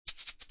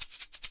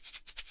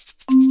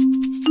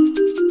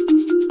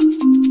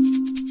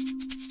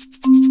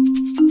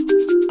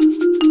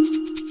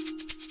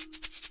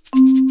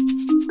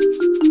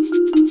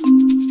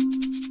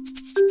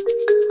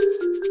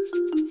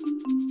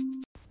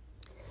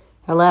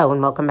Hello,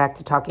 and welcome back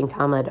to Talking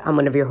Talmud. I'm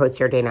one of your hosts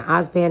here, Dana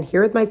Osban,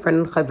 here with my friend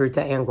and Chavruta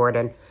Ann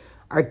Gordon.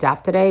 Our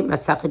daf today,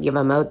 Masachet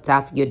Yevamot,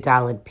 daf Yud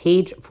Daled,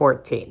 page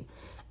 14.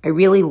 I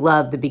really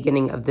love the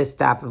beginning of this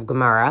daf of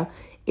Gemara.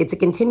 It's a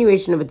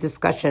continuation of a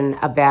discussion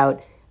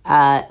about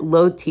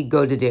Lo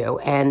Tigodadu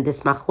and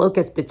this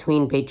machlokas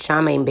between Beit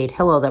Shammai and Beit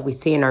Hillel that we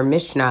see in our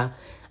Mishnah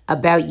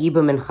about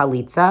Yibum and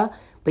Chalitza,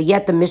 but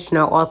yet the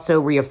Mishnah also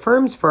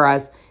reaffirms for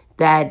us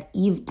that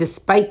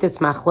despite this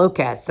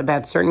machlokas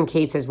about certain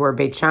cases where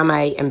Beit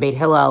Shammai and Beit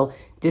Hillel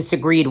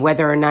disagreed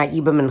whether or not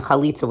Yibum and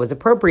Chalitza was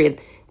appropriate,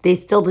 they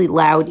still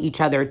allowed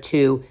each other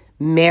to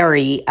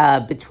marry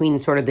between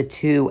sort of the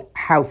two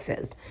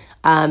houses.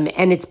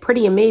 And it's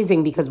pretty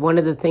amazing because one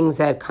of the things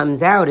that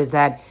comes out is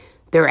that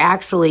there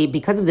actually,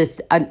 because of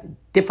this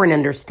different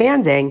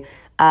understanding,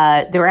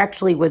 there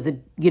actually was a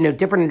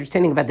different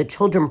understanding about the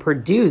children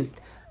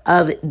produced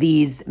of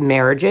these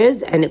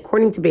marriages. And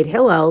according to Beit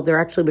Hillel, there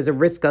actually was a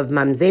risk of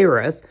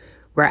mamzerus,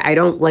 where I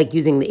don't like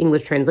using the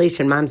English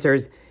translation. Mamzer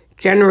is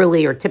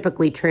generally or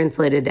typically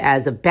translated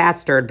as a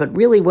bastard, but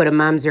really what a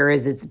mamzer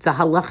is it's a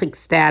halachic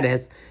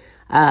status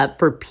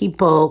for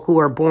people who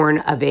are born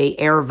of a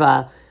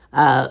erva,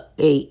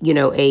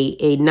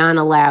 a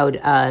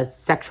non-allowed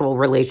sexual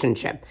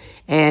relationship.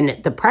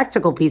 And the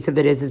practical piece of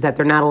it is that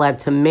they're not allowed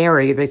to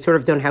marry. They sort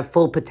of don't have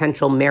full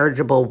potential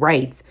marriageable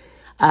rights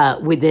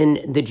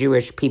within the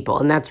Jewish people.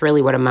 And that's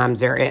really what a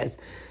mamzer is.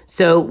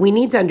 So we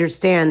need to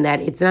understand that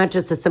it's not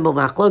just a simple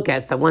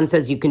machlokas, that one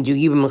says you can do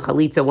yibum and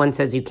chalitza, one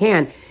says you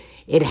can't.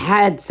 It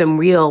had some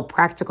real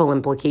practical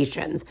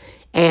implications.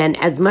 And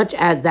as much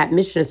as that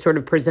Mishnah sort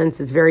of presents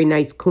this very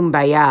nice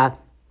kumbaya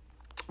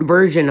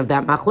version of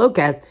that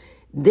machlokas,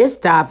 this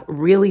daf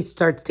really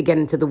starts to get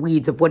into the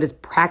weeds of what is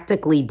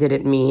practically did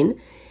it mean.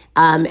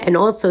 And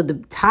also the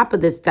top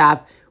of this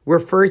daf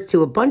refers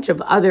to a bunch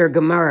of other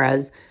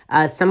Gemaras,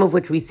 some of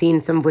which we've seen,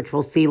 some of which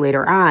we'll see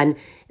later on,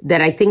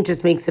 that I think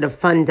just makes it a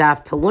fun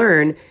daf to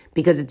learn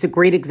because it's a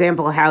great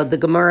example of how the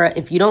Gemara,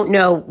 if you don't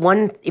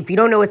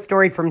know a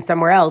story from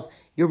somewhere else,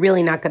 you're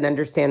really not going to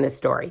understand this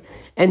story.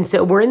 And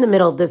so we're in the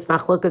middle of this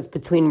machlokas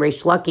between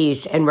Reish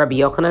Lakish and Rabbi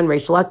Yochanan.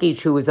 Reish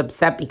Lakish, who was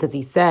upset because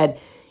he said,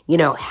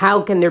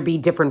 how can there be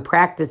different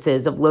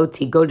practices of Lo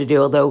Tigodadu,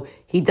 although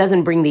he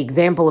doesn't bring the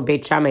example of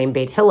Beit Shammai and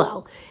Beit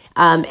Hillel.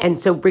 And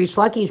so Reish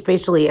Lakish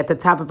basically at the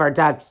top of our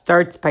daf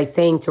starts by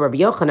saying to Rabbi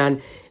Yochanan,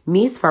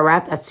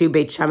 Misfarat asu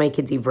Beit Shammai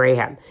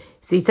k'divreihem.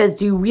 So he says,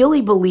 do you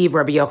really believe,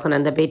 Rabbi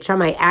Yochanan, that Beit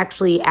Shammai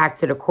actually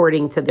acted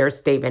according to their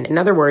statement? In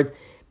other words,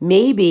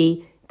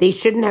 maybe they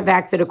shouldn't have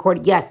acted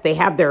according, yes, they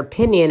have their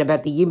opinion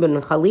about the Yibum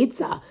and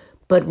Chalitza,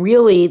 but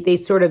really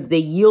they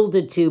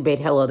yielded to Beit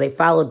Hillel, they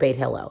followed Beit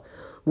Hillel.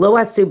 Lo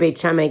asu Beit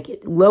Shammai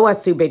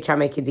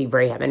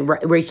k'divreihem. And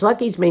Reish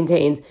Lakish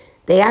maintains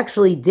they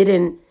actually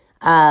didn't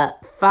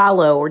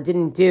follow or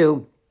didn't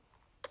do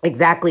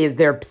exactly as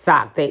their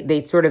psak. They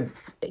sort of,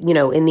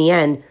 in the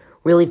end,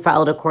 really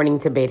followed according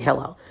to Beit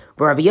Hillel.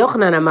 But Rabbi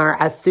Yochanan amar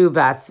asu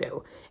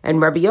v'asu.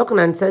 And Rabbi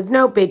Yochanan says,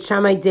 no, Beit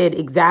Shammai did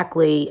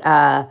exactly,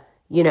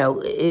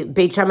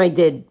 Beit Shammai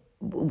did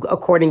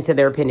according to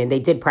their opinion. They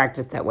did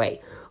practice that way.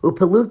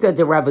 Upelukta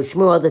de Rav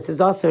Shmuel. This is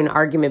also an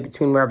argument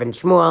between Rav and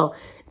Shmuel.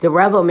 De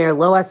Rav omer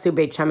lo asu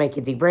Beit Shammai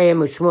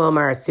k'divreihem, u'Shmuel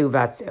amar asu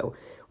v'asu.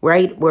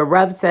 Right? Where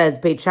Rav says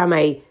Beit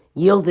Shammai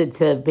yielded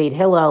to Beit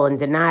Hillel and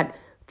did not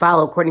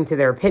follow according to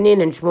their opinion,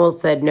 and Shmuel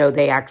said, no,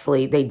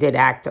 they did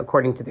act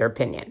according to their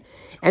opinion.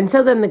 And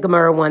so then the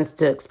Gemara wants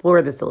to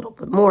explore this a little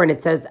bit more, and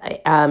it says,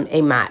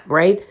 Amat,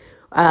 right?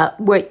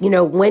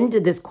 When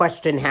did this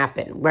question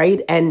happen,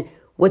 right? And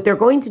what they're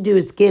going to do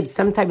is give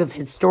some type of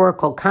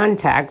historical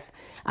context,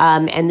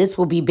 and this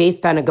will be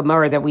based on a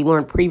Gemara that we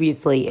learned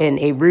previously in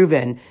a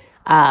Reuven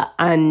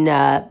on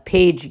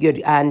page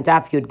Yud, on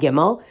Daf Yud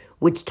Gimel,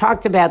 which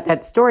talked about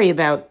that story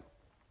about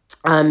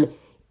Elu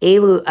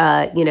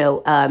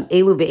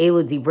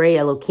ve'elu divrei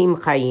Elokim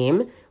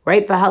chayim,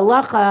 right?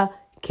 V'halacha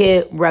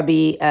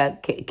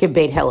ke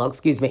Beit Hillel,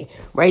 excuse me,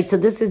 right? So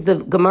this is the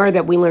Gemara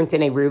that we learned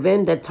in a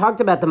Reuven that talked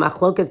about the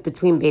machlokas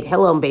between Beit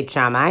Hillel and Beit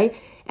Shammai,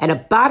 and a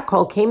bat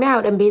call came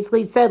out and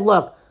basically said,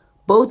 look,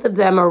 both of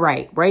them are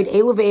right?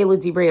 Elu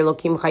ve'elu divrei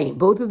Elokim chayim.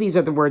 Both of these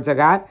are the words of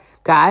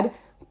God,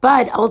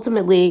 but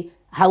ultimately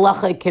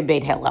halacha ke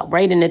Beit Hillel,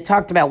 right? And it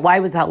talked about why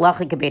was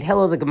halacha ke Beit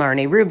Hillel, the Gemara in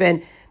a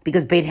Reuven,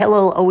 because Beit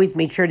Hillel always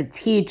made sure to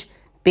teach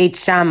Beit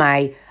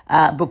Shammai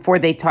before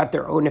they taught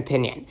their own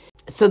opinion.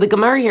 So the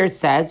Gemara here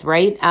says,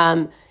 right,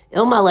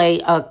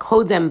 Ilmale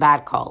kodem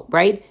bat kol,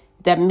 right,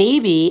 that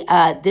maybe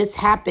this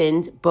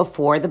happened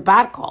before the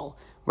bat kol,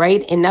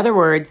 right? In other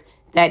words,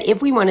 that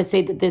if we want to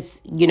say that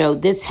this,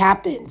 this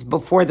happened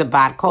before the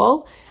bat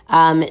kol,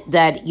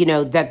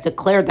 that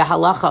declared the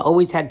halacha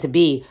always had to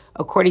be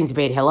according to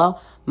Beit Hillel,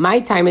 my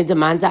time in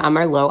demanda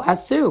amar lo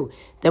asu,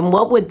 then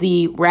what would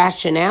the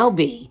rationale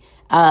be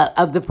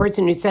of the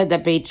person who said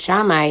that Beit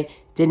Shammai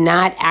did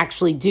not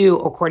actually do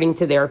according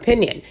to their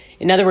opinion?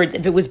 In other words,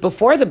 if it was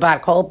before the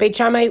bat kol, Beit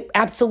Shammai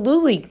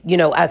absolutely,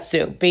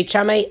 asu. Beit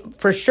Shammai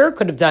for sure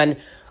could have done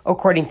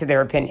according to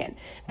their opinion.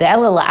 The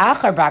Ela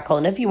La'achar Bat Kol,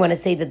 and if you want to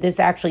say that this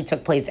actually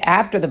took place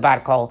after the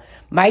Bat Kol,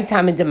 my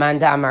time and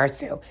demanda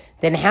amarsu,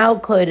 then how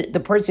could the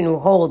person who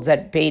holds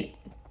that Beit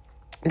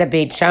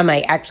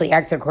Shammai actually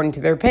acted according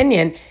to their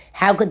opinion,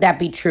 how could that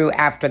be true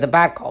after the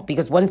Bat Kol?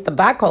 Because once the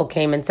Bat Kol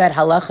came and said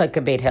halacha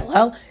kebeit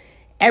Hillel,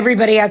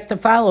 everybody has to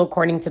follow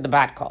according to the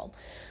Bat Kol.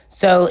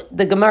 So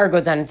the Gemara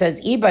goes on and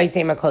says,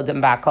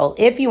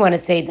 if you want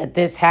to say that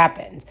this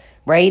happened,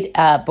 right,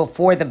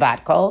 before the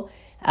Bat Kol,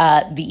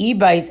 but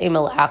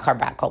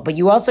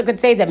you also could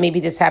say that maybe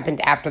this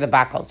happened after the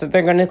Bat Kol. So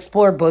they're going to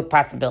explore both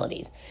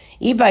possibilities.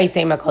 If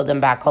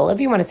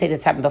you want to say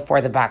this happened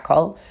before the Bat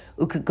Kol,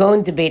 you could go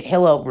into Beit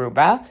Hillel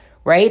Ruba,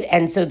 right?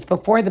 And so it's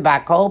before the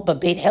Bat Kol,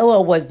 but Beit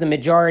Hillel was the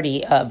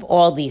majority of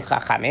all the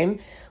Chachamim.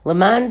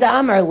 Laman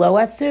da'amar lo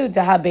asu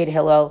taha Beit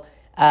Hillel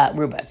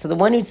Ruba. So the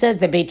one who says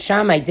that Beit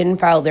Shammai didn't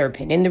follow their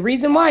opinion, the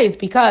reason why is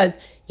because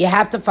you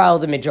have to follow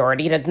the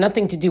majority. It has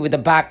nothing to do with the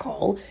Bat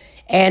Kol.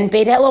 And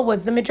Beit Hillel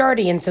was the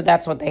majority, and so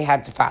that's what they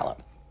had to follow.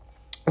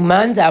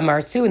 Uman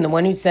da'amar su, and the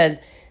one who says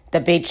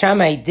that Beit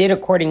Shammai did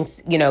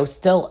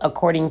still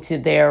according to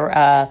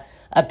their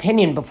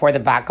opinion before the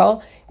Bat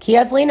Kol, ki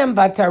aslinam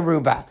batar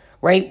Ruba.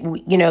 Right,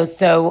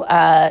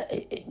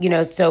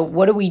 so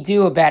what do we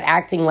do about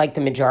acting like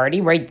the majority?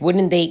 Right,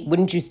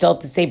 wouldn't you still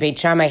have to say Beit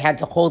Shammai had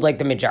to hold like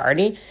the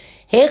majority?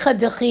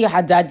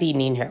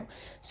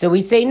 So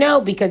we say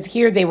no, because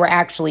here they were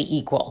actually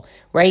equal,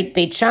 right?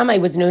 Beit Shammai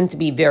was known to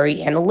be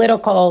very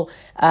analytical,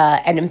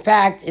 and in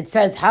fact, it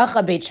says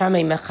Hacha Beit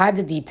Shammai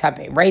mechadadi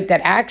tape, right?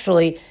 That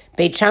actually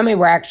Beit Shammai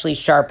were actually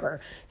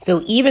sharper.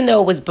 So even though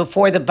it was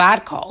before the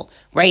Bat Kol,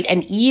 right,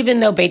 and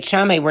even though Beit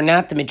Shammai were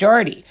not the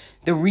majority,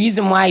 the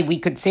reason why we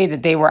could say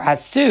that they were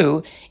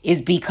asu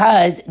is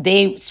because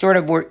they sort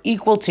of were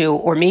equal to,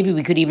 or maybe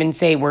we could even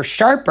say were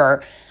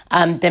sharper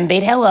than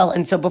Beit Hillel,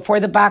 and so before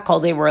the Bat Kol,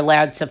 they were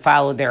allowed to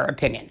follow their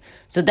opinion.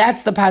 So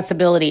that's the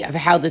possibility of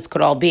how this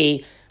could all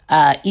be,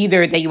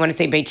 either that you want to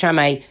say Beit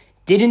Shammai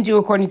didn't do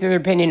according to their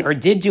opinion or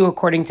did do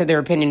according to their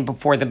opinion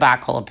before the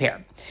Bat Kol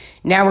appeared.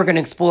 Now we're going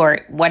to explore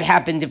what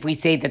happened if we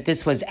say that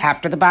this was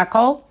after the Bat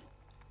Kol.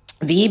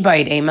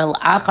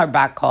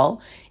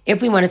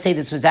 If we want to say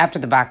this was after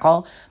the Bat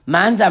Kol,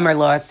 man damar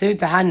lo asu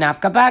taha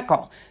nafka Bat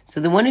Kol.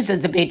 So the one who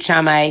says the Beit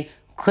Shammai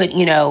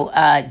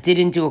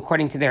didn't do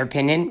according to their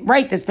opinion,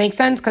 right? This makes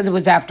sense because it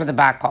was after the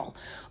Bat Kol.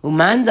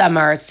 Uman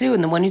damar asu,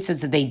 and the one who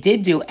says that they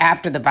did do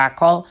after the Bat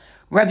Kol,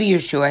 Rabbi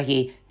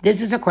Yeshua,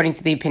 this is according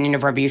to the opinion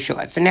of Rabbi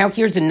Yeshua. So now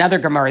here's another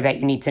Gemara that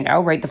you need to know,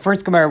 right? The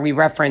first Gemara we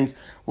referenced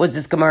was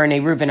this Gemara in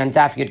Eruvin on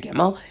Daf Yud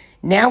Gimel.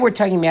 Now we're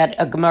talking about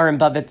a Gemara in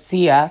Bava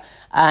Metzia,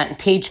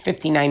 page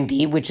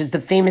 59b, which is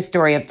the famous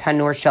story of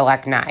Tanur Shel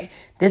Aknai.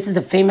 This is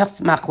a famous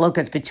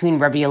machlokas between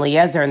Rabbi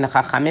Eliezer and the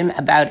Chachamim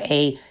about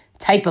a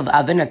type of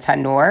oven, a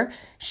tanur,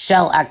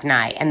 Shel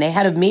Aknai. And they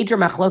had a major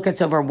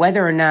machlokas over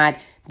whether or not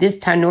this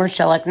Tanur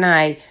Shel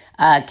Aknai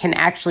can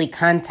actually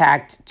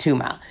contact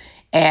Tuma.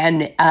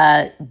 And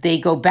they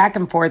go back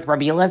and forth.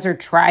 Rabbi Eliezer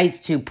tries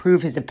to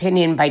prove his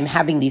opinion by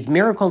having these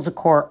miracles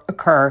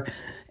occur,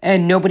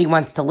 and nobody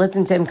wants to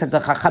listen to him because the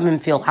Chachamim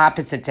feel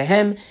opposite to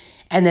him.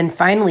 And then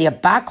finally a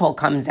Bat Kol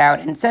comes out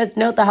and says,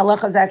 no, the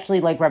halacha is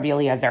actually like Rabbi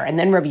Eliezer. And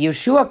then Rabbi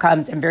Yeshua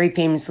comes and very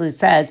famously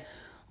says,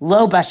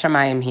 Lo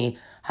bashamayim hi.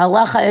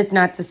 Halacha is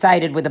not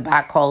decided with a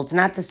Bat Kol. It's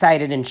not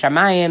decided in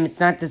Shamayim. It's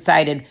not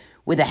decided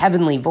with a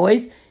heavenly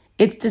voice.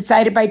 It's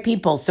decided by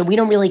people. So we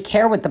don't really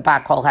care what the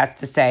Bat Kol has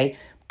to say.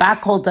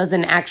 Bat Kol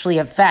doesn't actually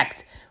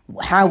affect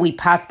how we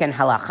pasken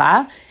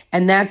halacha.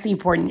 And that's the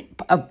important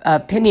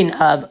opinion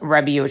of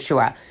Rabbi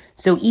Yeshua.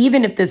 So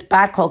even if this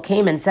Bat Kol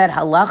came and said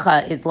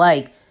halacha is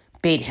like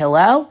Beit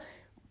Hillel,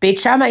 Beit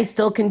Shammai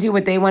still can do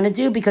what they want to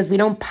do because we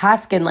don't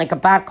pasken like a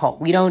Bat Kol.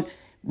 We don't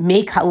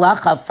make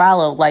halacha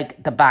follow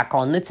like the Bat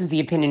Kol. And this is the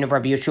opinion of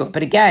Rabbi Yeshua.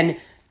 But again,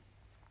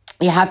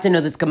 you have to know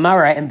this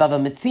Gemara in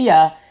Bava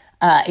Metzia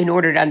in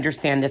order to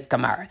understand this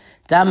Gemara.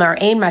 Damar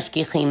ein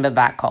mashkichin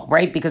beBat Kol,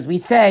 right? Because we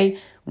say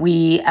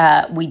we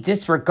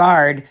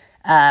disregard.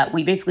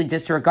 We basically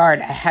disregard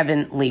a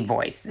heavenly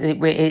voice.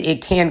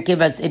 It can't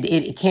give us.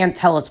 It can't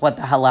tell us what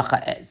the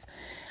halacha is.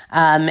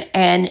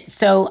 And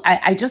so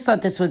I just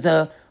thought this was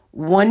a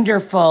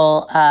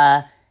wonderful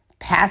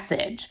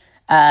passage.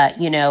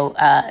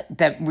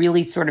 That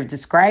really sort of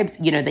describes,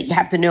 that you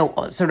have to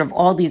know sort of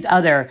all these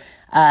other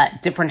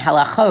different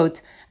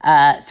halachot,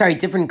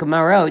 different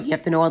gemarot. You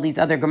have to know all these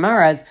other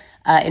gemaras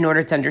in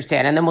order to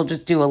understand. And then we'll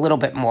just do a little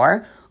bit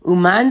more.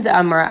 Uman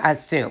da'amar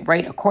asu,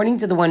 right? According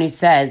to the one who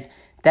says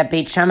that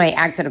Beit Shammai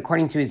acted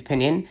according to his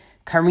opinion,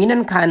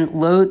 Karinan kan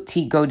lo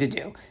ti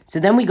godadu. So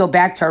then we go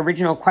back to our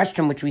original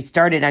question, which we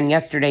started on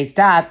yesterday's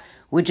daf,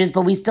 which is,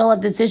 but we still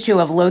have this issue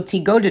of lo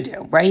ti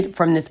godadu, right?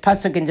 From this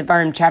pasuk in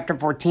Devarim chapter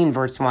 14,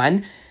 verse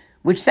 1,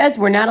 which says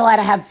we're not allowed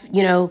to have,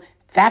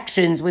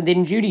 factions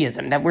within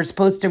Judaism, that we're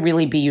supposed to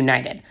really be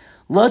united.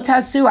 Lo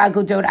tasu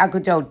agudot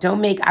agudot.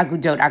 Don't make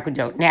agudot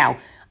agudot. Now,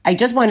 I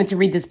just wanted to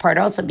read this part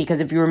also because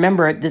if you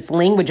remember this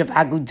language of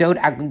agudot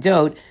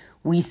agudot,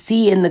 we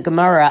see in the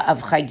Gemara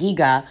of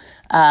Chagiga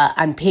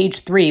on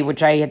page 3,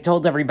 which I had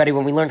told everybody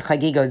when we learned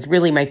Chagiga is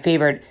really my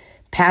favorite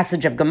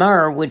passage of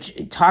Gemara, which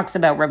talks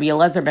about Rabbi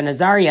Elazar ben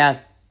Azariah,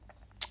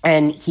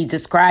 and he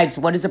describes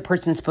what is a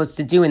person supposed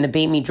to do in the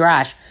Beit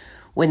Midrash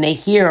when they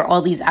hear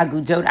all these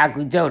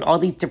agudot, all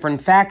these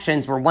different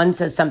factions where one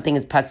says something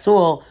is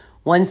pasul,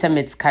 one says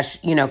it's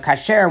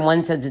kasher,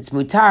 one says it's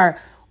mutar,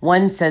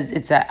 one says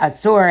it's a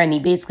asur, and he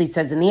basically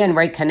says in the end,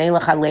 right, kanei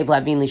lecha lev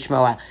lavin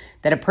lishmoa,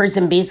 that a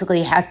person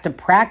basically has to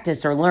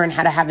practice or learn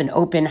how to have an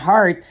open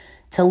heart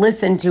to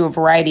listen to a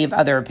variety of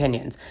other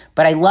opinions.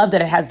 But I love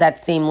that it has that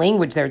same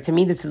language there. To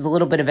me, this is a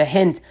little bit of a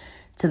hint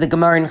to the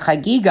Gemara in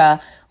Chagiga,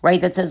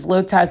 right, that says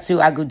lo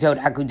tasu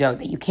agudot,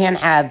 that you can't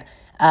have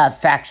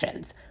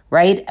factions,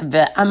 right?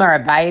 The Amar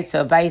Abaye,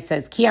 so Abaye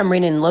says ki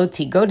amrinin lo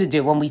ti go to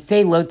do. When we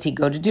say lo ti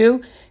go to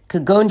do,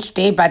 kagon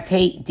shte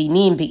bate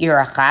dinim be'ir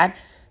achat.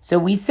 So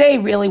we say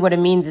really what it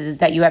means is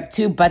that you have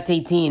two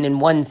batei din in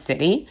one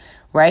city,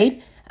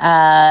 right?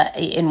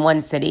 In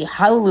one city.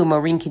 Halalu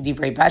marin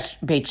kedivrei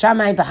Beit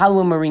Shammai,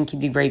 v'halalu marin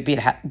kedivrei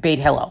Beit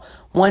Hillel.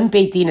 One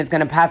Beit Din is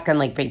going to pass on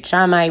like Beit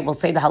Shammai. We'll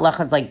say the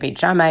halacha is like Beit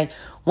Shammai.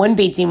 One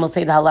Beit Din will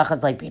say the halacha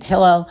is like Beit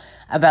Hillel.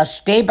 About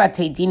shtei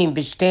batei dinim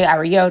b'shtei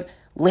ariyot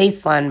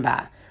leislan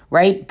ba.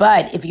 Right?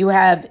 But if you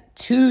have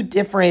two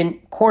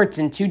different courts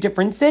in two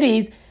different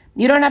cities,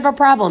 you don't have a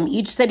problem.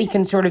 Each city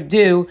can sort of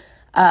do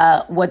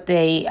what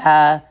they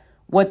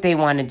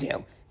want to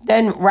do.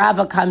 Then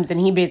Rava comes and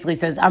he basically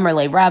says,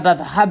 Amrle Rava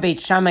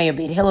v'habeit Shammai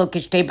Beit Hillel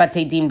kishtei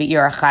batei din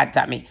be'ir achat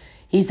tami.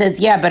 He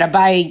says, yeah, but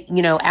Abai,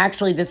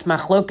 actually this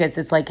machlokas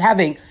is like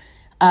having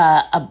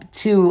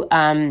two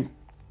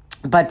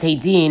batei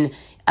din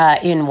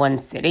in one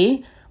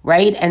city,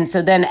 right? And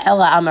so then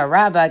Ella Amar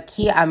Rava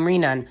ki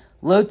amrinan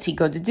lo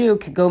tiko to do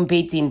kagon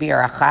beit din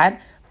be'ir achat.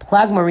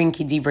 Plag marin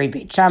kidivrei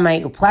Beit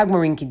Shammai, uplag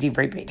marin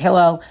kidivrei Beit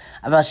Hillel,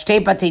 aval shtei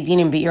batei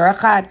dinim be'ir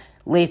achat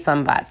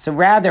leisam bas. So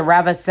rather,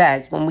 Rava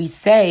says, when we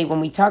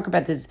talk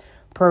about this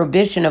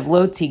prohibition of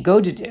lo ti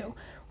go to do,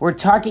 we're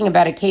talking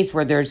about a case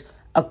where there's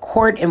a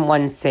court in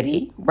one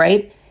city,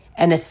 right?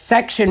 And a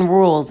section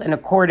rules in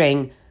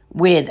according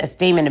with a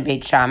statement of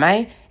Beit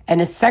Shammai,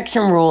 and a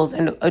section rules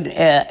in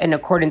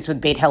accordance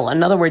with Beit Hillel.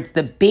 In other words,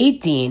 the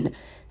Beit Din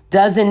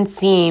doesn't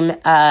seem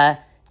to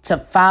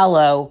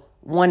follow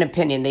one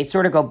opinion. They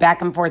sort of go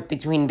back and forth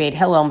between Beit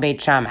Hillel and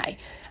Beit Shammai.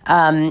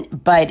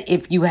 But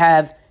if you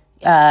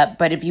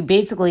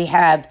basically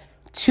have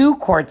two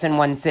courts in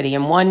one city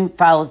and one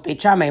follows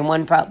Beit Shammai and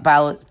one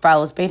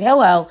follows Beit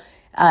Hillel,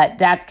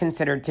 that's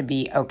considered to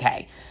be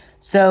okay.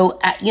 So,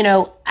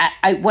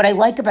 what I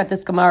like about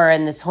this Gemara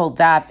and this whole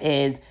daf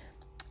is,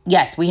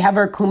 yes, we have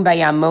our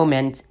kumbaya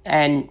moment,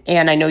 and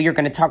I know you're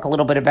going to talk a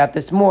little bit about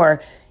this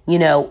more,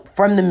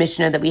 from the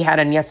Mishnah that we had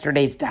on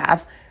yesterday's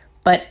daf,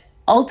 but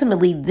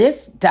ultimately,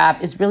 this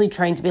daf is really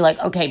trying to be like,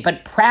 okay,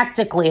 but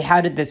practically,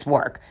 how did this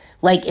work?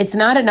 Like, it's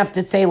not enough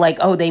to say like,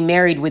 oh, they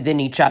married within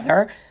each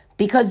other,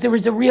 because there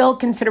was a real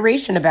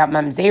consideration about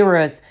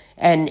mamzerus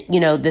and,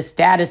 the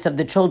status of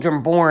the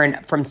children born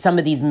from some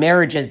of these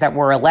marriages that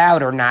were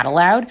allowed or not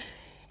allowed.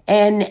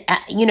 And,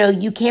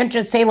 you can't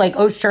just say like,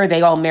 oh, sure,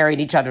 they all married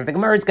each other. The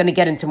Gemara is going to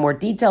get into more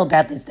detail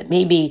about this, that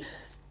maybe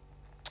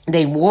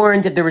they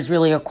warned if there was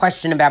really a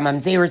question about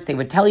mamzerus, they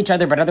would tell each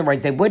other, but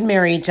otherwise they would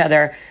marry each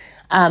other.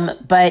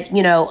 But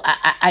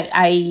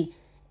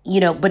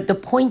the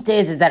point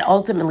is that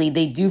ultimately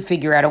they do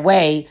figure out a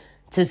way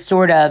to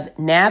sort of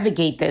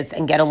navigate this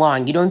and get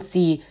along. You don't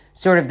see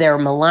sort of their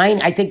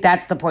malign. I think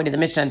that's the point of the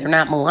Mishnah. They're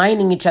not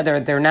maligning each other.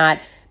 They're not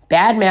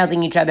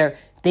bad-mouthing each other.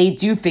 They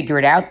do figure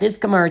it out. This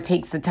Gemara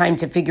takes the time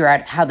to figure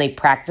out how they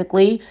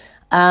practically,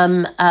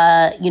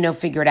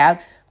 figure it out.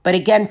 But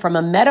again, from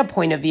a meta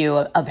point of view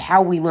of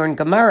how we learn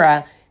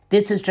Gemara,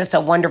 this is just a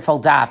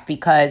wonderful daf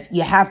because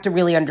you have to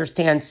really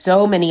understand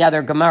so many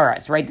other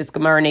Gemaras, right? This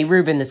Gemara in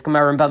Eruvin, this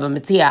Gemara in Bava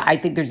Metzia. I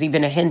think there's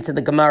even a hint to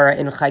the Gemara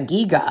in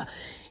Chagiga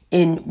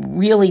in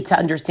really to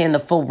understand the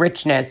full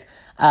richness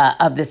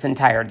of this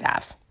entire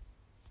daf.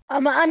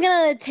 I'm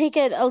going to take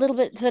it a little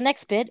bit to the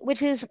next bit,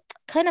 which is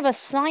kind of a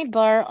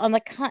sidebar on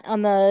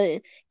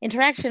the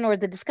interaction or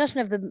the discussion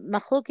of the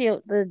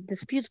machlokiyot, the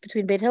disputes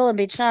between Beit Hillel and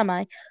Beit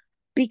Shammai,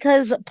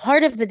 because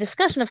part of the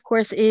discussion, of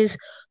course, is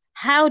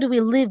how do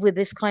we live with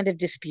this kind of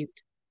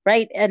dispute,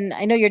 right? And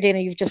I know, Dana,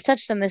 you've just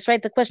touched on this,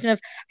 right? The question of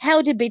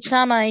how did Beit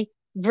Shammai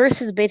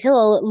versus Beit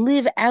Hillel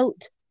live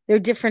out their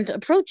different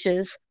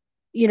approaches?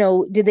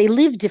 Did they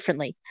live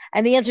differently?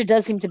 And the answer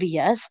does seem to be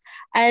yes.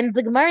 And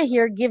the Gemara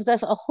here gives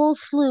us a whole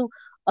slew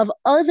of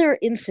other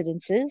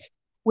incidences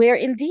where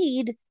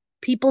indeed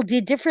people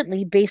did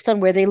differently based on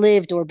where they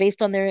lived or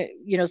based on their,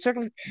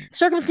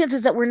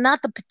 circumstances that were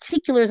not the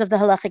particulars of the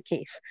halachic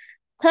case.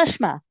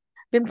 Tashma,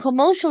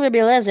 במקומו של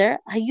רבי אליעזר,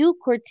 היו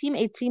כורתים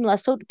עצים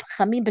לעשות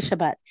פחמים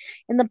בשבת.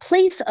 In the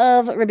place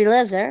of Rabbi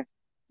Eliezer,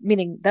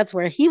 meaning that's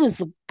where he was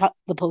the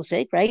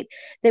posek, right?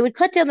 They would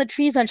cut down the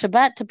trees on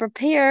Shabbat to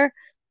prepare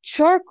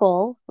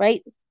charcoal,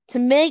 right?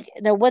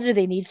 Now what do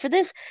they need for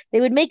this?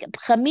 They would make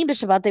pchamim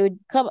b'Shabbat.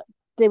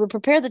 They would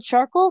prepare the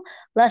charcoal,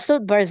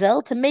 lasot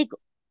barzel, to make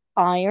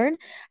iron,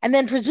 and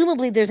then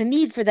presumably there's a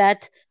need for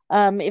that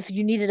if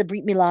you needed a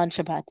brit milah on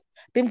Shabbat.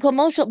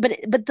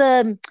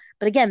 But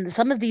But again,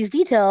 some of these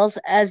details,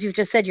 as you've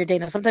just said, your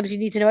Dana, sometimes you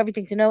need to know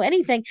everything to know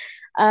anything.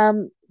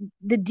 Um,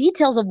 the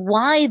details of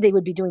why they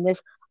would be doing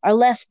this are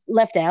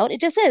left out. It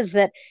just says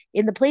that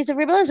in the place of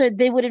Rabbi Elazar,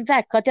 they would in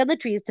fact cut down the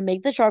trees to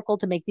make the charcoal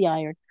to make the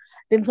iron.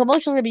 במקומו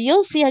של רבי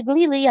יוסי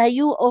הגלילי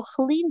היו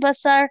אוכלים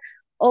בשר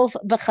of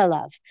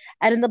b'chalav.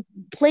 And in the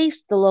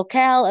place, the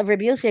locale of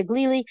Rabbi Yossi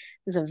Aglili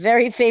is a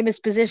very famous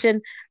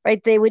position,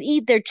 right? They would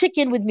eat their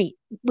chicken with meat,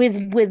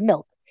 with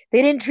milk.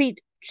 They didn't treat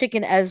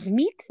chicken as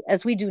meat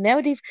as we do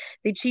nowadays.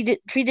 They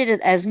treated it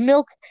as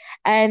milk,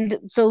 and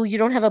so you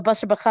don't have a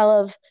basar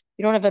b'chalav.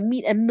 You don't have a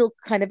meat and milk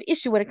kind of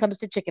issue when it comes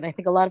to chicken. I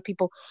think a lot of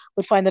people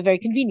would find that very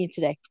convenient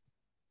today.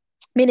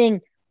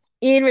 Meaning,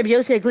 in Rabbi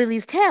Yossi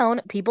Aglili's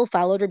town, people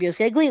followed Rabbi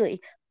Yossi Aglili.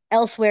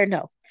 Elsewhere,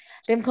 no.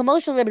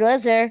 B'mkomo shel Rabbi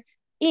Elazar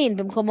in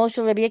b'mkomo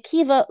shel Rabbi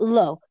Akiva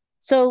lo.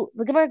 So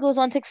the Gemara goes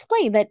on to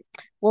explain that,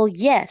 well,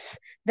 yes,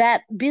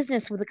 that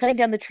business with the cutting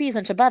down the trees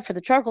on Shabbat for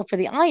the charcoal, for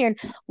the iron,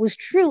 was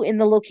true in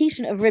the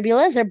location of Rabbi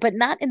Elazar, but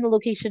not in the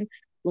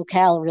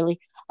locale really,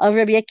 of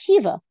Rabbi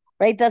Akiva.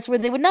 Right, that's where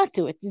they would not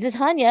do it.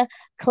 Tanya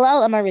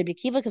klal amar Rabbi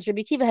Akiva, because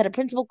Rabbi Akiva had a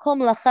principle: kol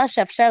melacha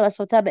she'afshar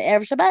lasota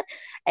be'erev Shabbat,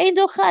 ein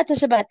docha et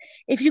Shabbat.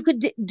 If you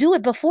could do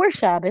it before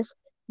Shabbos,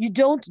 you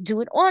don't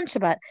do it on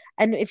Shabbat.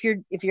 And if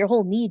your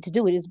whole need to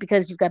do it is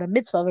because you've got a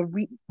mitzvah of a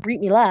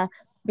brit milah,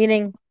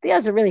 meaning the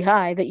odds are really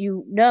high that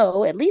you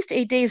know at least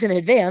 8 days in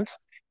advance,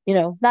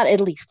 not at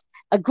least,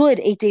 a good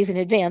 8 days in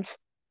advance,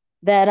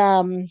 that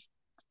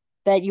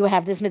that you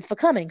have this mitzvah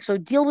coming. So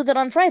deal with it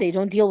on Friday.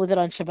 Don't deal with it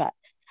on Shabbat.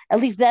 At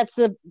least that's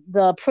the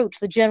approach,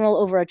 the general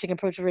overarching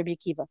approach of Rabbi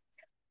Akiva.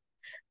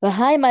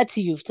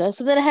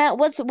 So then,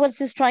 what's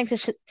this trying to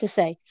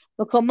say?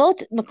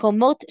 Makomot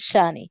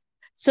shani.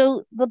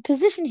 So the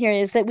position here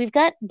is that we've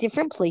got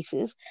different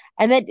places,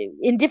 and that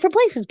in different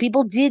places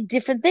people did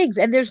different things,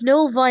 and there's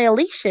no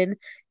violation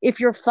if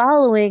you're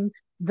following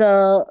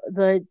the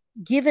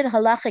given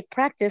halachic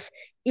practice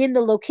in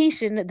the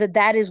location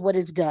that is what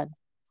is done.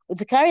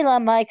 It's a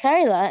karila, my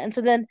karila, and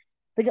so then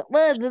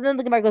then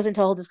the Gemara goes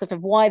into a whole discussion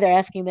of why they're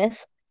asking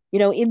this.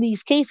 In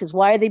these cases,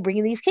 why are they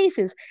bringing these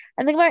cases?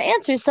 And the Gemara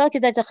answers,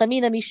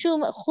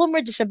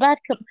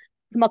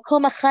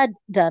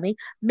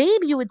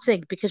 maybe you would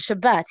think because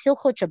Shabbat,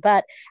 Hilchot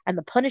Shabbat, and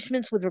the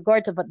punishments with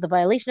regard to the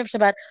violation of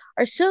Shabbat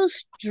are so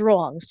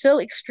strong, so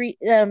extreme,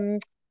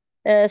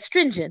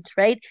 stringent,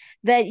 right?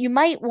 That you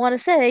might want to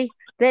say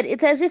that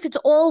it's as if it's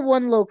all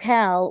one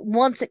locale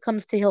once it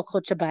comes to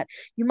Hilchot Shabbat.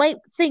 You might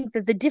think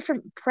that the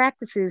different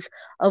practices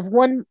of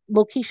one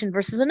location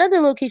versus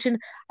another location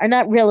are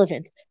not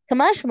relevant.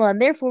 Kamashma,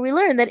 and therefore we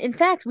learn that in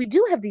fact we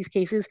do have these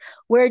cases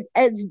where,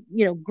 as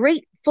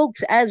great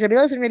folks as Rabbi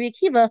Elazar and Rabbi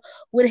Akiva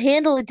would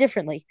handle it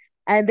differently,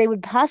 and they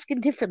would paskin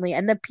differently,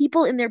 and the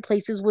people in their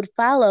places would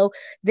follow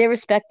the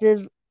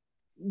respective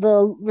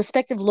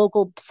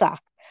local psak.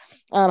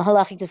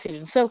 Halachic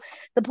decisions. So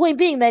the point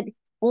being that,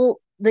 well,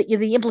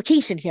 the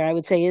implication here, I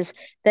would say, is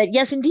that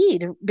yes,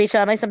 indeed, Beit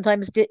Shammai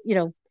sometimes did,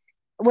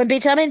 when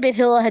Beit Shammai and Beit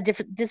Hillel had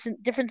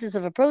differences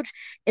of approach,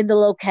 in the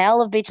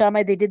locale of Beit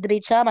Shammai, they did the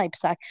Beit Shammai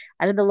psak,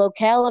 and in the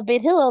locale of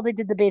Beit Hillel, they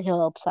did the Beit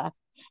Hillel psak.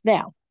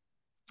 Now,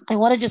 I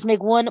want to just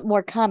make one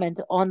more comment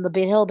on the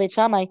Beit Hillel Beit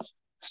Shammai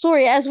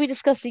story, as we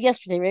discussed it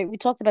yesterday. Right, we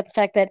talked about the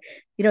fact that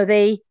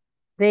they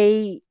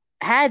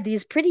had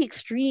these pretty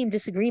extreme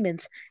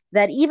disagreements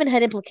that even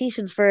had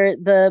implications for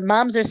the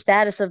mamzer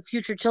status of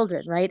future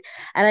children, right?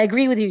 And I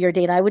agree with you,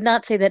 Yardana. I would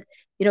not say that,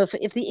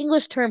 if the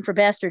English term for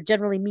bastard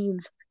generally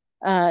means,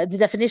 the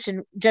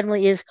definition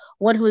generally is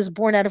one who is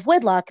born out of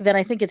wedlock, then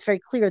I think it's very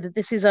clear that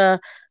this is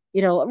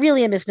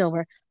really a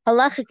misnomer.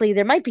 Halachically,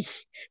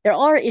 there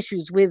are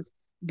issues with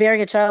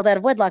bearing a child out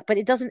of wedlock, but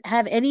it doesn't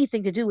have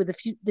anything to do with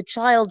the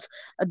child's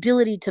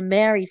ability to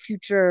marry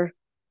future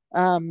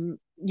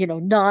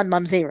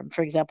non-mamzerim,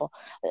 for example.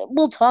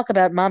 We'll talk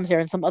about mamzer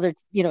in some other,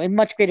 in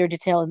much greater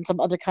detail in some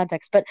other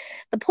context. But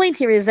the point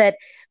here is that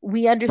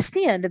we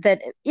understand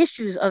that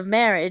issues of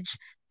marriage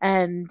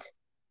and,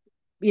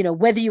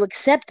 whether you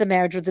accept the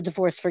marriage or the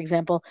divorce, for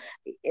example,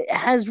 it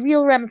has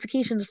real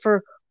ramifications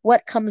for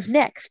what comes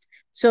next.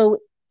 So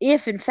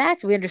if, in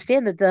fact, we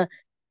understand that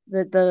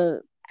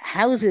the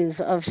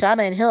houses of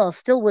Shammai and Hillel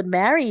still would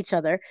marry each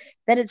other,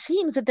 then it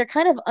seems that they're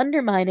kind of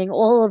undermining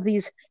all of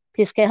these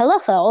piskei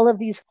halacha, all of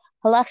these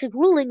halachic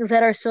rulings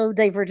that are so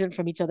divergent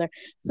from each other.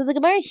 So the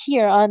Gemara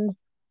here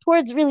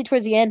towards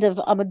the end of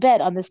Amud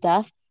Bet on this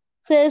daf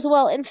says,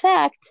 well, in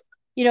fact,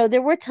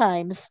 there were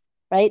times,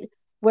 right,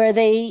 where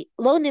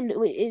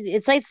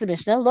it cites the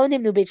Mishnah, lo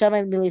nimnu Beit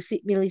Shammai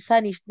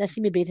milisani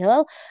nashim Beit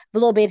Hillel,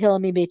 v'lo Beit Hillel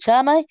mi Beit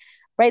Shammai,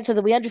 right, so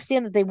that we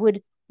understand that they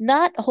would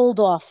not hold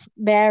off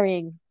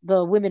marrying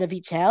the women of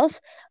each house.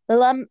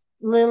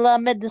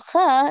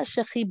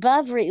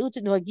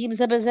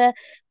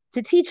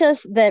 To teach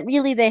us that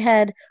really they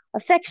had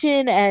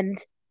affection and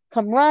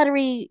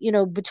camaraderie,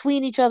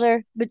 between each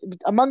other,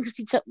 amongst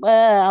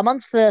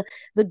the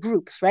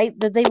groups, right?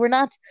 That they were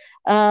not,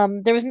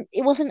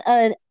 it wasn't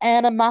an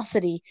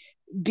animosity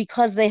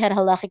because they had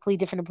halachically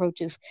different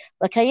approaches.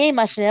 And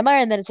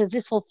then it says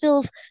this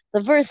fulfills the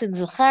verse in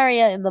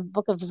Zechariah, in the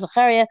book of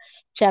Zechariah,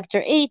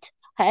 chapter 8,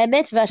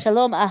 Ha'emet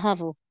v'shalom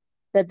ahavu,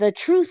 that the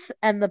truth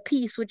and the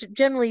peace, which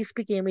generally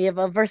speaking, we have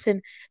a verse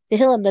in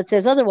Tehillim that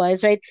says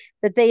otherwise, right?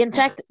 That they, in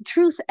fact,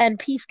 truth and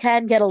peace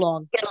can get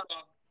along.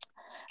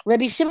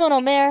 Rabbi Shimon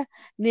Omer,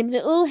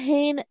 Nimneu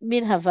hein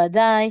min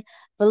havadai,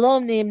 v'lo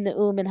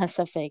nimneu min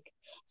hasafek.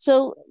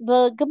 So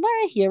the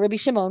Gemara here, Rabbi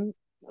Shimon,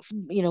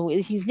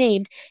 he's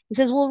named, he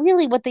says, well,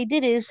 really what they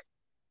did is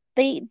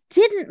they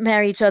didn't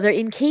marry each other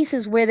in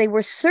cases where they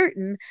were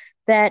certain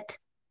that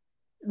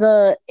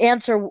the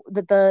answer,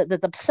 that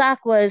the psak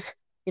was,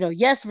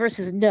 yes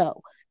versus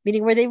no,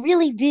 meaning where they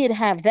really did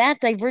have that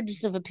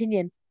divergence of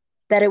opinion,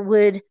 that it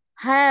would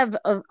have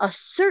a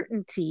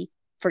certainty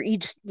for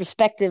each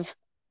respective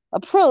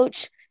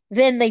approach,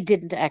 then they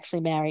didn't actually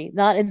marry,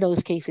 not in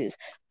those cases.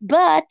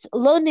 But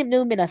lo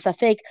nimnu min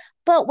asafek,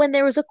 but when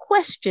there was a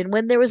question,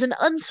 when there was an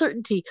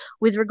uncertainty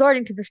with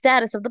regarding to the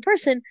status of the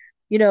person,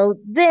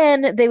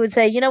 then they would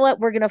say, you know what,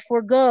 we're going to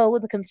forego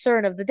the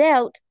concern of the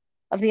doubt,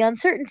 of the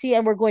uncertainty,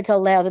 and we're going to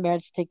allow the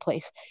marriage to take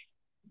place.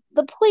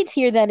 The point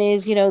here then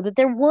is, that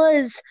there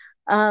was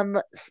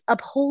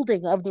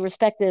upholding of the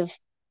respective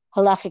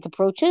halachic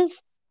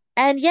approaches,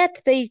 and yet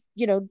they,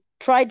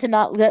 tried to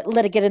not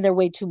let it get in their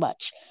way too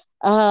much.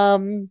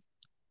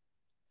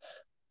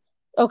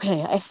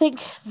 Okay, I think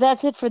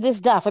that's it for this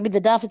daf. I mean,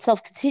 the daf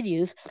itself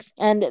continues,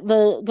 and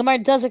the Gemara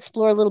does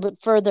explore a little bit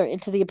further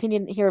into the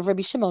opinion here of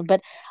Rabbi Shimon.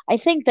 But I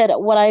think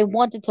that what I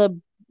wanted to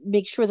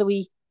make sure that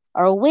we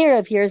are aware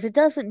of here is it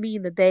doesn't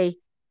mean that they,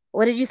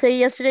 what did you say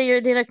yesterday,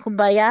 Yeridina?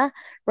 Kumbaya,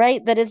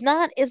 right? That it's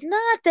not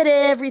that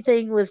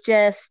everything was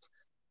just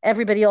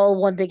everybody all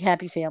one big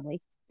happy family.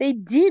 They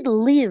did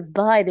live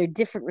by their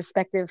different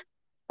respective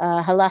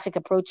halachic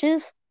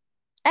approaches,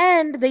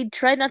 and they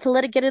tried not to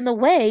let it get in the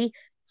way,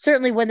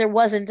 certainly when there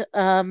wasn't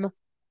an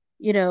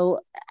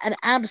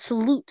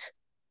absolute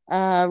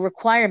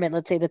requirement,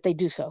 let's say, that they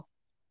do so.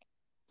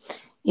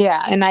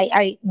 Yeah, and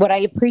I what I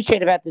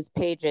appreciate about this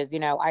page is,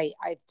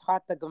 I've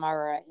taught the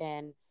Gemara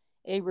in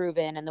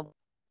Eruvin and the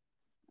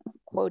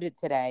quoted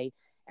today,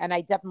 and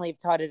I definitely have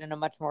taught it in a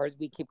much more, as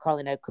we keep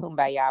calling it, a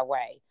kumbaya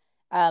way.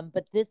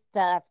 But this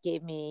stuff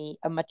gave me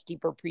a much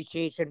deeper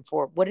appreciation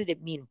for what did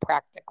it mean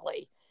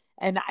practically.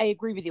 And I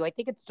agree with you. I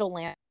think it still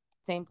lands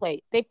the same place.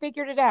 They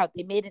figured it out.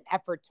 They made an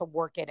effort to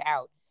work it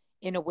out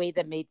in a way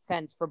that made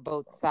sense for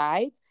both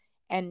sides.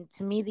 And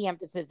to me, the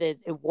emphasis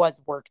is it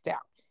was worked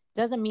out.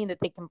 Doesn't mean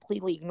that they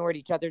completely ignored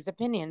each other's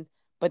opinions,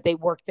 but they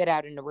worked it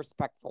out in a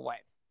respectful way.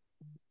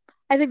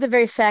 I think the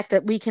very fact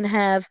that we can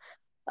have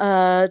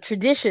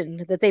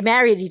tradition that they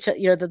married each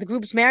other, that the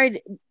groups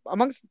married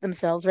amongst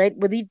themselves, right?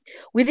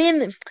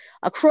 Within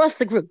across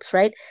the groups,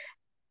 right?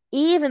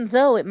 Even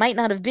though it might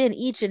not have been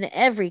each and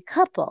every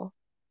couple,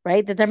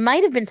 right? That there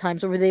might have been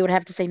times where they would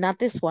have to say, not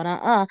this one,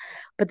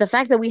 but the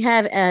fact that we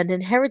have an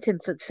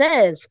inheritance that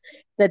says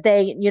that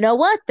they,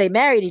 they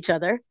married each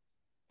other,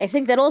 I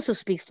think that also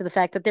speaks to the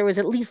fact that there was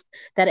at least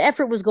that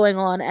effort was going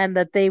on and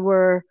that they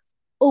were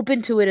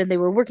open to it and they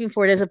were working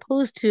for it, as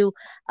opposed to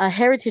a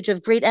heritage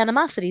of great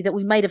animosity that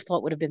we might have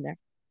thought would have been there.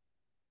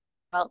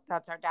 Well,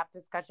 that's our DAF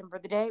discussion for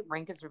the day.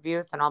 Rank us, review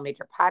us on all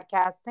major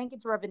podcasts. Thank you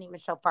to Rabbanit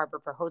Michelle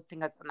Farber for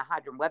hosting us on the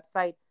Hadran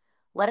website.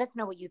 Let us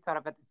know what you thought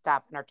about the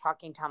stuff on our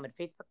Talking Talmud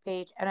Facebook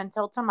page. And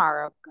until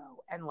tomorrow,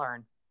 go and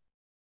learn.